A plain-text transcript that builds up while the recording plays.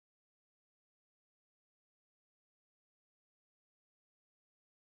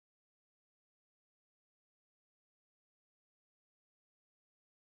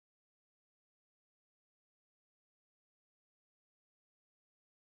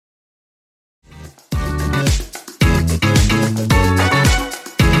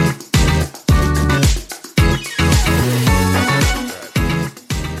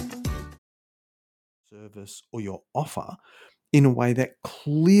service or your offer in a way that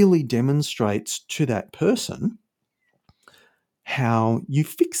clearly demonstrates to that person how you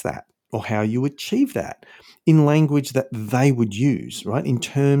fix that or how you achieve that in language that they would use, right? In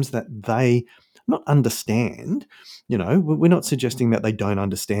terms that they not understand. We're not suggesting that they don't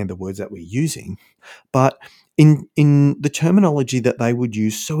understand the words that we're using, but in the terminology that they would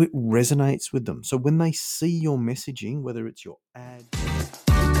use so it resonates with them. So when they see your messaging, whether it's your ad.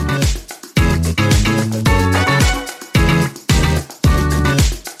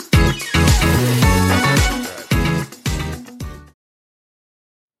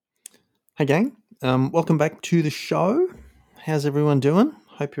 Hey gang, welcome back to the show. How's everyone doing?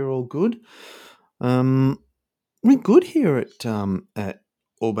 Hope you're all good. We're good here at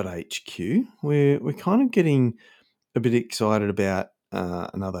Orbit HQ. We're kind of getting a bit excited about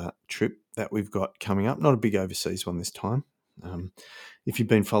another trip that we've got coming up. Not a big overseas one this time. If you've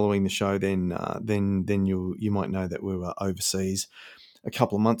been following the show, then you might know that we were overseas a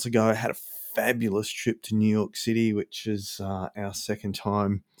couple of months ago. I had a fabulous trip to New York City, which is our second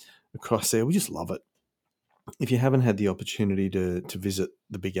time across there. We just love it. If you haven't had the opportunity to visit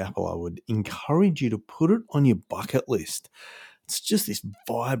the Big Apple, I would encourage you to put it on your bucket list. It's just this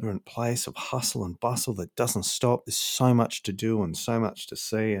vibrant place of hustle and bustle that doesn't stop. There's so much to do and so much to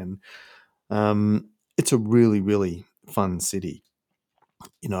see, and it's a really, really fun city.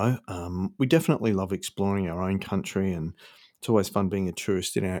 We definitely love exploring our own country, and it's always fun being a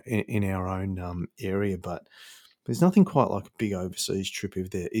tourist in our own area. But there's nothing quite like a big overseas trip,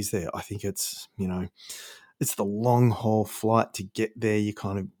 is there? I think it's it's the long haul flight to get there. You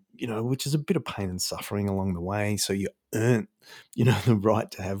kind of, which is a bit of pain and suffering along the way. So you earn, the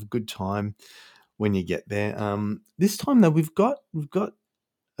right to have a good time when you get there. This time though, we've got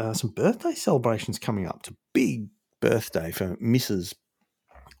some birthday celebrations coming up. It's a big birthday for Mrs.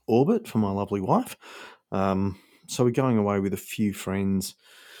 Orbit, for my lovely wife. So we're going away with a few friends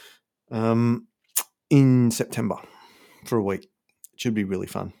in September for a week. It should be really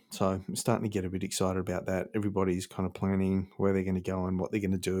fun. So I'm starting to get a bit excited about that. Everybody's kind of planning where they're going to go and what they're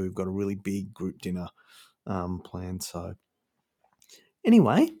going to do. We've got a really big group dinner planned. So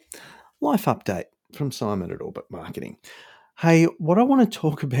anyway, life update from Simon at Orbit Marketing. Hey, what I want to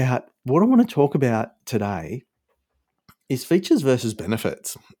talk about today is features versus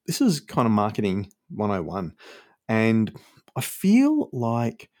benefits. This is kind of marketing 101. And I feel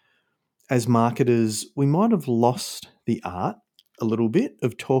like as marketers, we might have lost the art a little bit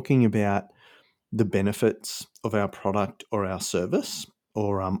of talking about the benefits of our product or our service,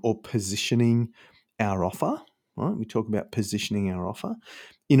 or positioning our offer. Right? We talk about positioning our offer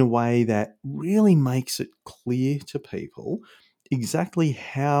in a way that really makes it clear to people exactly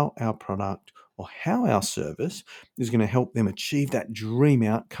how our product or how our service is going to help them achieve that dream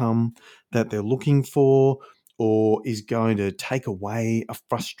outcome that they're looking for, or is going to take away a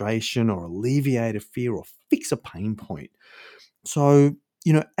frustration or alleviate a fear or fix a pain point. So,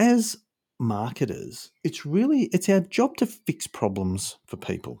 as marketers, it's our job to fix problems for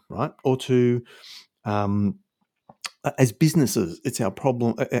people, right? Or to, as businesses, it's our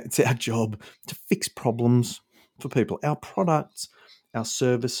job to fix problems for people. Our products, our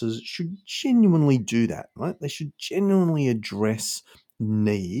services should genuinely do that, right? They should genuinely address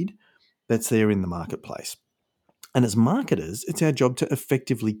need that's there in the marketplace. And as marketers, it's our job to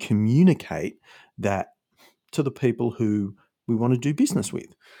effectively communicate that to the people who we want to do business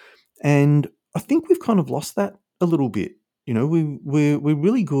with. And I think we've kind of lost that a little bit. We're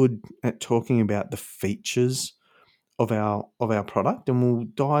really good at talking about the features of our product, and we'll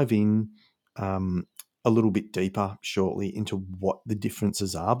dive in a little bit deeper shortly into what the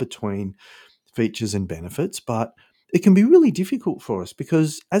differences are between features and benefits. But it can be really difficult for us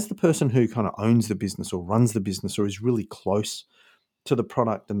because as the person who kind of owns the business or runs the business or is really close to the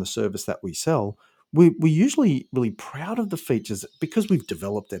product and the service that we sell, we're usually really proud of the features because we've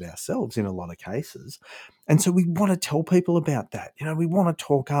developed it ourselves in a lot of cases. And so we want to tell people about that. We want to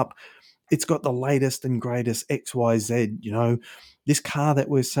talk up, it's got the latest and greatest XYZ. This car that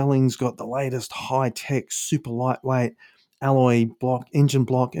we're selling's got the latest high-tech, super lightweight alloy block, engine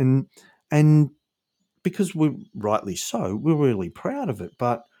block, and because we're rightly so, we're really proud of it.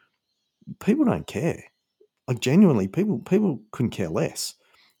 But people don't care. Like genuinely, people couldn't care less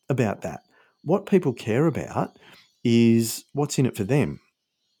about that. What people care about is what's in it for them.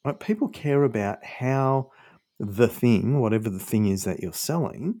 Right? People care about how the thing, whatever the thing is that you're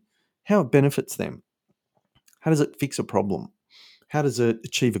selling, how it benefits them. How does it fix a problem? How does it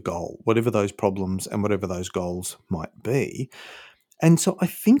achieve a goal, whatever those problems and whatever those goals might be? And so I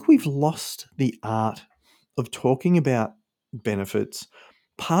think we've lost the art of talking about benefits,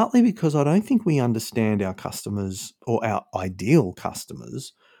 partly because I don't think we understand our customers or our ideal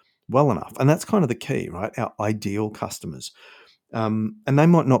customers well enough. And that's kind of the key, right? Our ideal customers. And they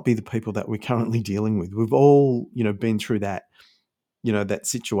might not be the people that we're currently dealing with. We've all, been through that, that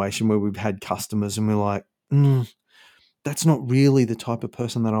situation where we've had customers and we're like, that's not really the type of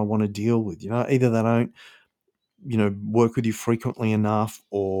person that I want to deal with. Either they don't, work with you frequently enough,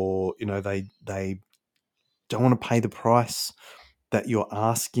 or, they don't want to pay the price that you're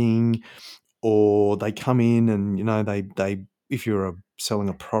asking, or they come in and, they if you're selling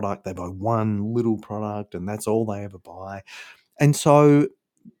a product, they buy one little product and that's all they ever buy. And so,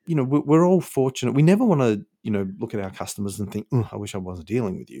 we're all fortunate. We never want to, look at our customers and think, I wish I wasn't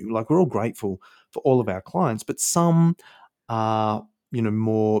dealing with you. Like, we're all grateful for all of our clients, but some are,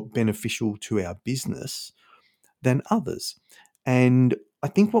 more beneficial to our business than others. And I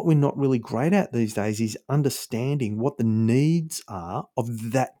think what we're not really great at these days is understanding what the needs are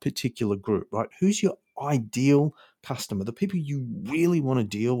of that particular group, right? Who's your ideal customer, the people you really want to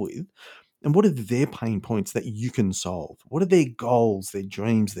deal with, and what are their pain points that you can solve? What are their goals, their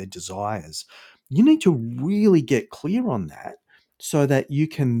dreams, their desires? You need to really get clear on that so that you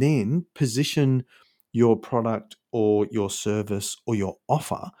can then position your product or your service or your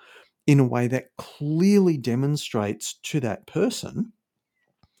offer in a way that clearly demonstrates to that person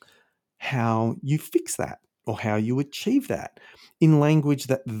how you fix that or how you achieve that in language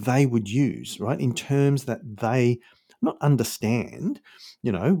that they would use, right? In terms that they not understand.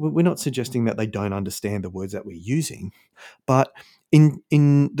 We're not suggesting that they don't understand the words that we're using, but in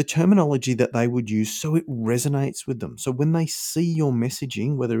the terminology that they would use, so it resonates with them. So when they see your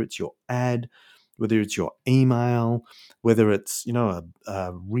messaging, whether it's your ad, whether it's your email, whether it's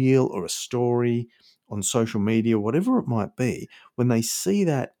a reel or a story on social media, whatever it might be, when they see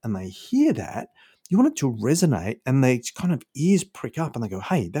that and they hear that, you want it to resonate, and they kind of ears prick up and they go,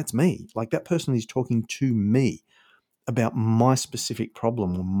 hey, that's me. Like, that person is talking to me about my specific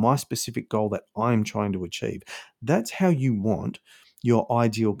problem or my specific goal that I'm trying to achieve. That's how you want your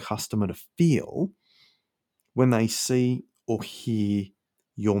ideal customer to feel when they see or hear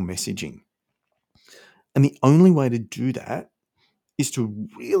your messaging. And the only way to do that is to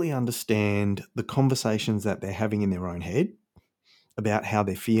really understand the conversations that they're having in their own head about how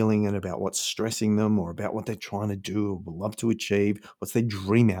they're feeling and about what's stressing them or about what they're trying to do or would love to achieve, what's their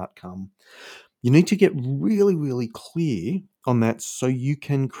dream outcome. You need to get really, really clear on that so you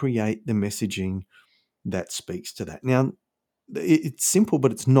can create the messaging that speaks to that. Now, it's simple,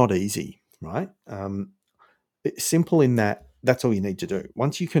 but it's not easy, right? It's simple in that that's all you need to do.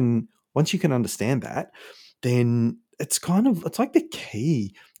 Once you can understand that, then it's like the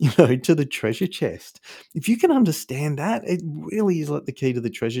key, to the treasure chest. If you can understand that, it really is like the key to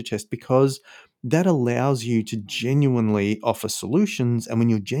the treasure chest, because that allows you to genuinely offer solutions. And when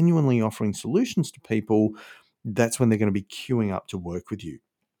you're genuinely offering solutions to people, that's when they're going to be queuing up to work with you.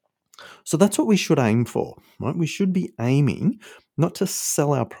 So that's what we should aim for, right? We should be aiming not to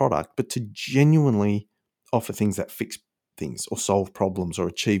sell our product, but to genuinely offer things that fix things or solve problems or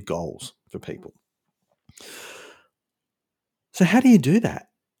achieve goals for people. So how do you do that?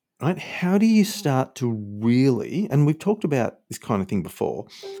 Right? How do you start to really, and we've talked about this kind of thing before,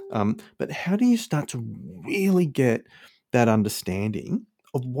 but how do you start to really get that understanding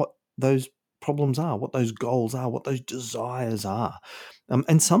of what those problems are, what those goals are, what those desires are?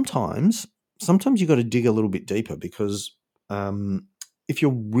 And sometimes you've got to dig a little bit deeper, because if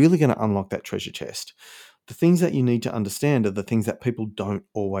you're really going to unlock that treasure chest, the things that you need to understand are the things that people don't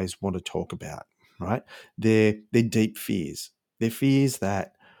always want to talk about, right? They're deep fears. They're fears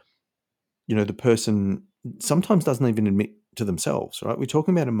that the person sometimes doesn't even admit to themselves, right? We're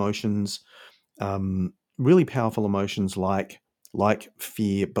talking about emotions, really powerful emotions like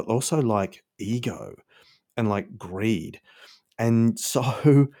fear, but also like ego and like greed. And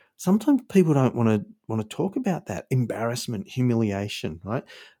so sometimes people don't want to talk about that embarrassment, humiliation, right?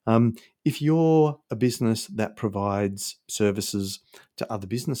 If you're a business that provides services to other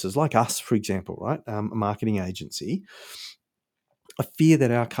businesses, like us, for example, right? A marketing agency, a fear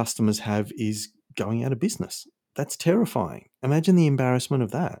that our customers have is going out of business. That's terrifying. Imagine the embarrassment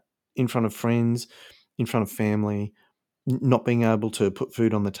of that in front of friends, in front of family, not being able to put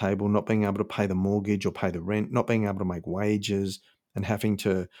food on the table, not being able to pay the mortgage or pay the rent, not being able to make wages, and having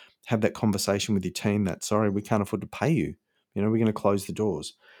to have that conversation with your team that, sorry, we can't afford to pay you. We're going to close the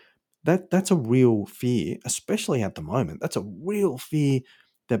doors. That's a real fear, especially at the moment. That's a real fear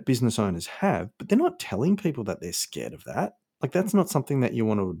that business owners have, but they're not telling people that they're scared of that. Like, that's not something that you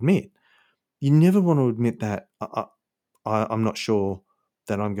want to admit. You never want to admit that I'm not sure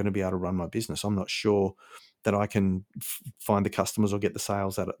that I'm going to be able to run my business. I'm not sure that I can find the customers or get the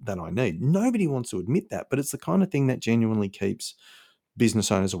sales that I need. Nobody wants to admit that, but it's the kind of thing that genuinely keeps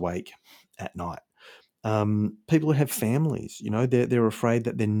business owners awake at night. People who have families, they're afraid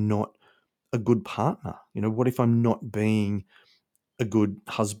that they're not a good partner. What if I'm not being a good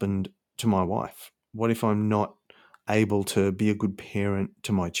husband to my wife? What if I'm not able to be a good parent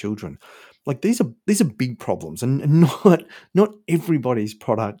to my children? Like these are big problems, and not everybody's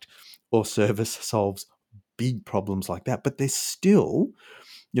product or service solves big problems like that. But there's still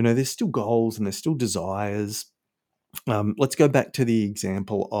goals and there's still desires. Let's go back to the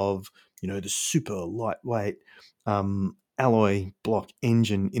example of the super lightweight alloy block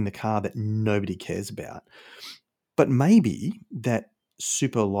engine in the car that nobody cares about. But maybe that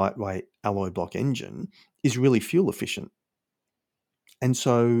super lightweight alloy block engine is really fuel efficient. And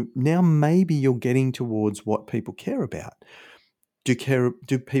so now maybe you're getting towards what people care about. Do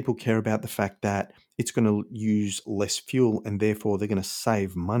people care about the fact that it's going to use less fuel and therefore they're going to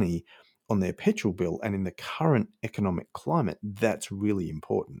save money on their petrol bill? And in the current economic climate, that's really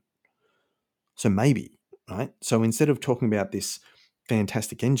important. So maybe, right? So instead of talking about this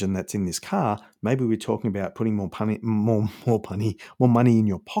fantastic engine that's in this car, maybe we're talking about putting more money in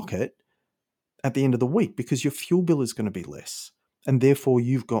your pocket at the end of the week, because your fuel bill is going to be less. And therefore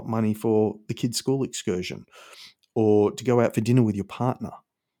you've got money for the kids' school excursion or to go out for dinner with your partner.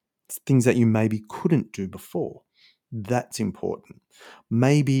 It's things that you maybe couldn't do before. That's important.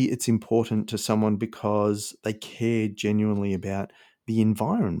 Maybe it's important to someone because they care genuinely about the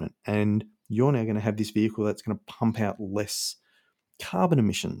environment, and you're now going to have this vehicle that's going to pump out less carbon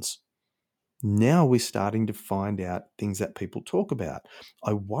emissions. Now we're starting to find out things that people talk about.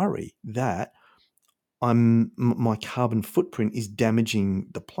 I worry that my carbon footprint is damaging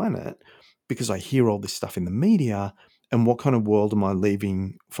the planet because I hear all this stuff in the media, and what kind of world am I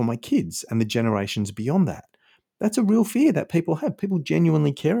leaving for my kids and the generations beyond that? That's a real fear that people have. People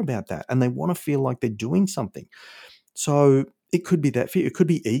genuinely care about that, and they want to feel like they're doing something. So it could be that fear. It could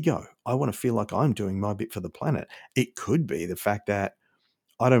be ego. I want to feel like I'm doing my bit for the planet. It could be the fact that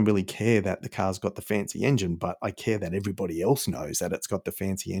I don't really care that the car's got the fancy engine, but I care that everybody else knows that it's got the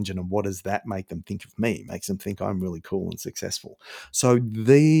fancy engine. And what does that make them think of me? It makes them think I'm really cool and successful. So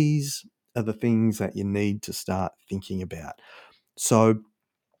these are the things that you need to start thinking about. So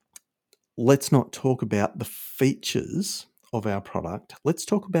let's not talk about the features of our product. Let's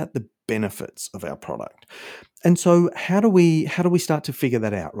talk about the benefits of our product. And so how do we start to figure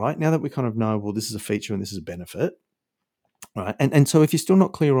that out, right? Now that we kind of know, well, this is a feature and this is a benefit. Right. And so if you're still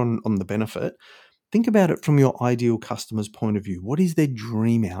not clear on the benefit, think about it from your ideal customer's point of view. What is their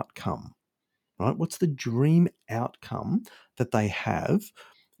dream outcome? Right? What's the dream outcome that they have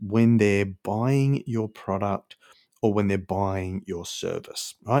when they're buying your product or when they're buying your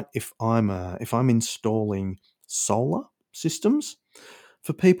service? Right? If I'm installing solar systems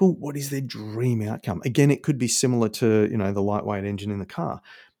for people, what is their dream outcome? Again, it could be similar to, the lightweight engine in the car.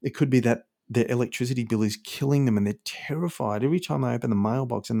 It could be that their electricity bill is killing them and they're terrified every time they open the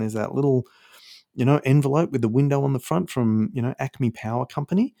mailbox and there's that little, envelope with the window on the front from, Acme Power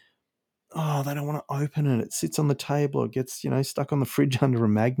Company. Oh, they don't want to open it. It sits on the table or gets, stuck on the fridge under a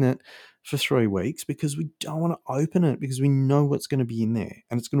magnet for 3 weeks because we don't want to open it because we know what's going to be in there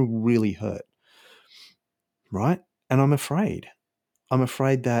and it's going to really hurt. Right? And I'm afraid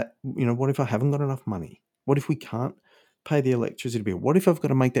that, what if I haven't got enough money? What if we can't pay the electricity bill? What if I've got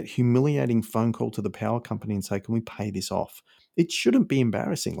to make that humiliating phone call to the power company and say, can we pay this off? It shouldn't be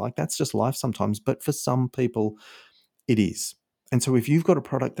embarrassing. Like, that's just life sometimes. But for some people, it is. And so if you've got a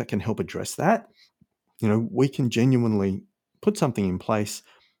product that can help address that, we can genuinely put something in place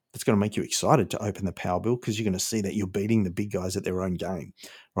that's going to make you excited to open the power bill because you're going to see that you're beating the big guys at their own game,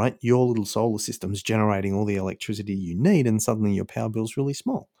 right? Your little solar system's generating all the electricity you need and suddenly your power bill's really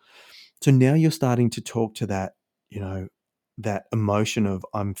small. So now you're starting to talk to that, that emotion of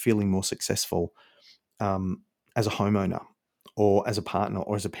I'm feeling more successful as a homeowner or as a partner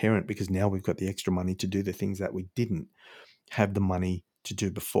or as a parent because now we've got the extra money to do the things that we didn't have the money to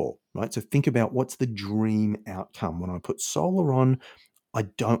do before, right? So think about what's the dream outcome. When I put solar on, I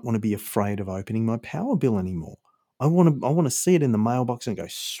don't want to be afraid of opening my power bill anymore. I want to see it in the mailbox and go,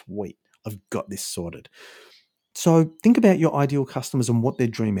 sweet, I've got this sorted. So think about your ideal customers and what their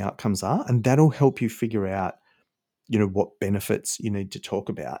dream outcomes are, and that'll help you figure out, what benefits you need to talk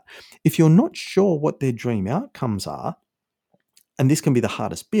about. If you're not sure what their dream outcomes are, and this can be the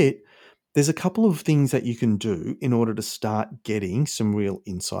hardest bit, there's a couple of things that you can do in order to start getting some real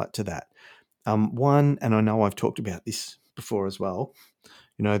insight to that. One, and I know I've talked about this before as well,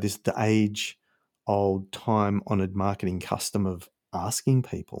 this the age-old, time-honored marketing custom of asking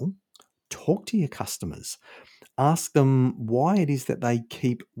people, talk to your customers. Ask them why it is that they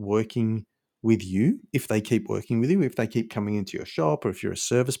keep working with you, if they keep working with you, if they keep coming into your shop, or if you're a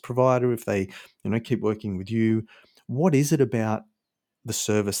service provider, if they, keep working with you. What is it about the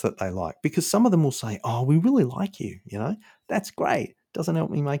service that they like? Because some of them will say, "Oh, we really like you, that's great. Doesn't help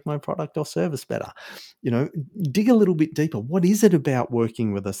me make my product or service better." Dig a little bit deeper. What is it about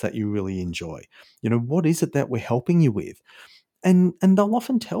working with us that you really enjoy? What is it that we're helping you with? And they'll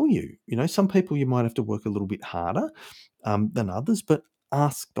often tell you. Some people you might have to work a little bit harder than others, but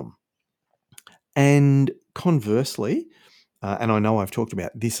ask them. And conversely, and I know I've talked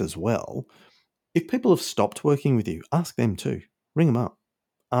about this as well, if people have stopped working with you, ask them too. Ring them up.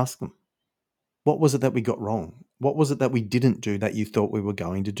 Ask them, what was it that we got wrong? What was it that we didn't do that you thought we were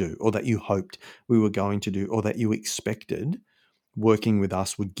going to do, or that you hoped we were going to do, or that you expected working with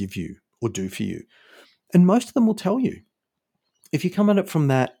us would give you or do for you? And most of them will tell you. If you come at it from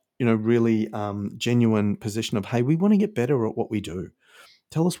that, really genuine position of, hey, we want to get better at what we do.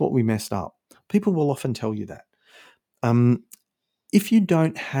 Tell us what we messed up. People will often tell you that. If you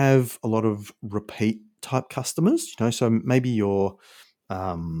don't have a lot of repeat type customers, so maybe you're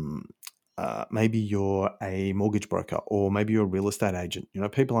a mortgage broker, or maybe you're a real estate agent.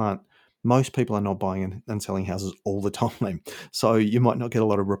 Most people are not buying and selling houses all the time. So you might not get a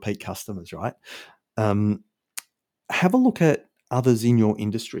lot of repeat customers, right? Have a look at others in your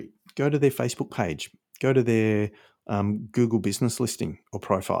industry. Go to their Facebook page, go to their Google business listing or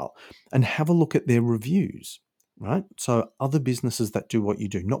profile, and have a look at their reviews, right? So other businesses that do what you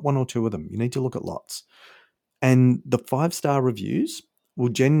do, not one or two of them. You need to look at lots. And the 5-star reviews will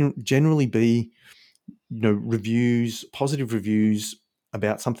generally be, reviews, positive reviews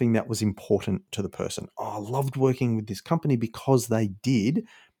about something that was important to the person. Oh, I loved working with this company because they did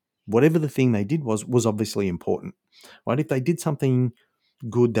whatever the thing they did was obviously important, right? If they did something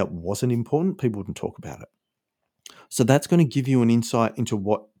good that wasn't important, people wouldn't talk about it. So that's going to give you an insight into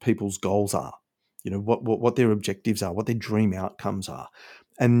what people's goals are, what their objectives are, what their dream outcomes are.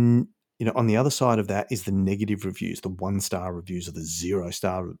 And, on the other side of that is the negative reviews, the 1-star reviews or the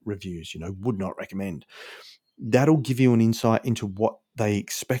 0-star reviews, would not recommend. That'll give you an insight into what they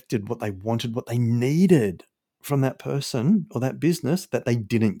expected, what they wanted, what they needed from that person or that business that they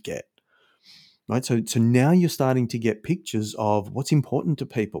didn't get. Right. So now you're starting to get pictures of what's important to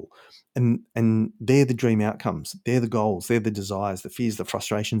people. And they're the dream outcomes. They're the goals. They're the desires, the fears, the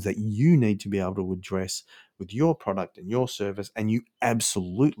frustrations that you need to be able to address with your product and your service. And you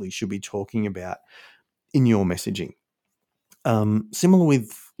absolutely should be talking about in your messaging. Similar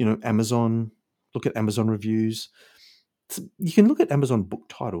with, Amazon. Look at Amazon reviews. You can look at Amazon book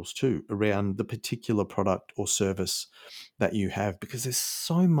titles too around the particular product or service that you have, because there's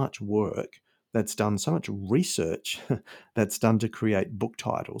so much work that's done, so much research that's done to create book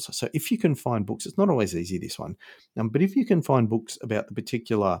titles. So if you can find books, it's not always easy, this one, but if you can find books about the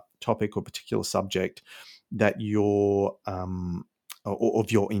particular topic or particular subject that you're or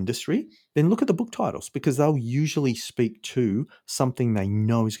of your industry, then look at the book titles, because they'll usually speak to something they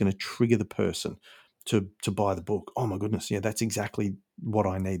know is going to trigger the person to buy the book. Oh my goodness, yeah, that's exactly what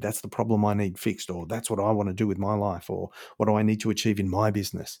I need. That's the problem I need fixed, or that's what I want to do with my life, or what do I need to achieve in my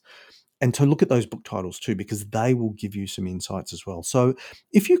business. And to look at those book titles too, because they will give you some insights as well. So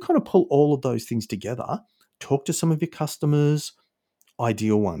if you kind of pull all of those things together, talk to some of your customers,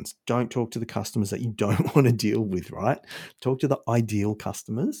 ideal ones. Don't talk to the customers that you don't want to deal with, right? Talk to the ideal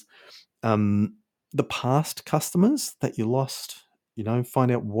customers. The past customers that you lost,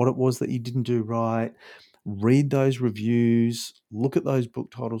 find out what it was that you didn't do right. Read those reviews, look at those book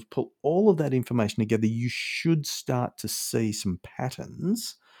titles, pull all of that information together. You should start to see some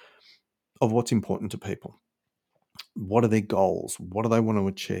patterns of what's important to people. What are their goals? What do they want to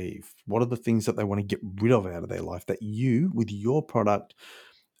achieve? What are the things that they want to get rid of out of their life that you, with your product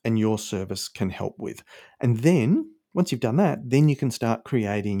and your service, can help with? And then once you've done that, then you can start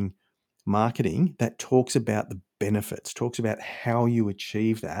creating marketing that talks about the benefits, talks about how you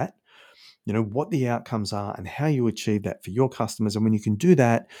achieve that, what the outcomes are and how you achieve that for your customers. And when you can do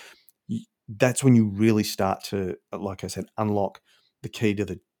that, that's when you really start to, like I said, unlock the key to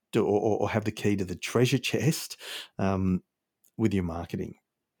the, or have the key to the treasure chest with your marketing.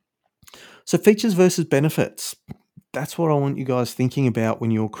 So features versus benefits. That's what I want you guys thinking about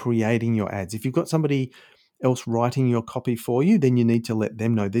when you're creating your ads. If you've got somebody else writing your copy for you, then you need to let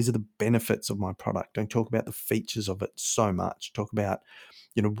them know these are the benefits of my product. Don't talk about the features of it so much. Talk about,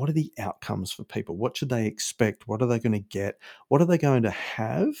 what are the outcomes for people? What should they expect? What are they going to get? What are they going to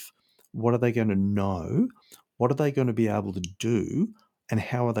have? What are they going to know? What are they going to be able to do? And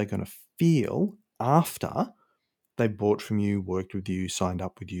how are they going to feel after they bought from you, worked with you, signed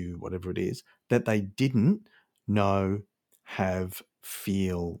up with you, whatever it is, that they didn't know, have,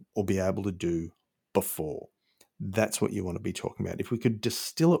 feel, or be able to do before. That's what you want to be talking about. If we could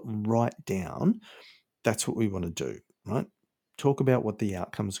distill it right down, that's what we want to do, right? Talk about what the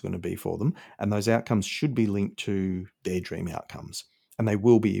outcomes are going to be for them. And those outcomes should be linked to their dream outcomes. And they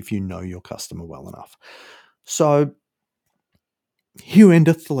will be if you know your customer well enough. So here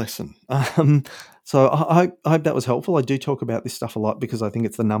endeth the lesson. So I hope that was helpful. I do talk about this stuff a lot because I think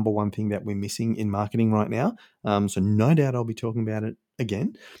it's the number one thing that we're missing in marketing right now. So no doubt I'll be talking about it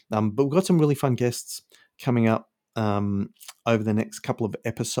again. But we've got some really fun guests coming up over the next couple of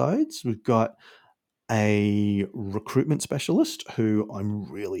episodes. We've got a recruitment specialist who I'm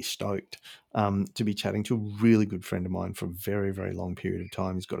really stoked to be chatting to, a really good friend of mine for a very, very long period of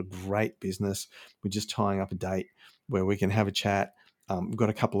time. He's got a great business. We're just tying up a date where we can have a chat. We've got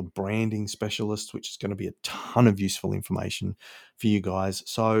a couple of branding specialists, which is going to be a ton of useful information for you guys.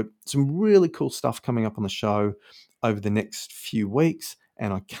 So some really cool stuff coming up on the show over the next few weeks,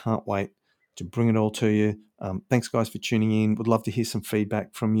 and I can't wait to bring it all to you. Thanks, guys, for tuning in. Would love to hear some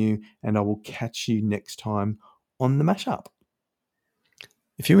feedback from you, and I will catch you next time on The Mashup.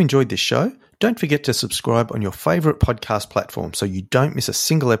 If you enjoyed this show, don't forget to subscribe on your favorite podcast platform so you don't miss a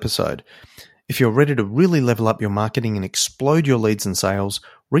single episode. If you're ready to really level up your marketing and explode your leads and sales,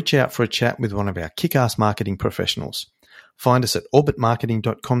 reach out for a chat with one of our kick-ass marketing professionals. Find us at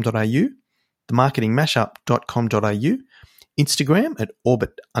orbitmarketing.com.au, themarketingmashup.com.au, Instagram at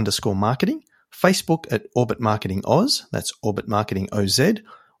orbit_marketing, Facebook at Orbit Marketing Oz, that's Orbit Marketing OZ,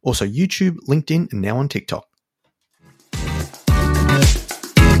 also YouTube, LinkedIn, and now on TikTok.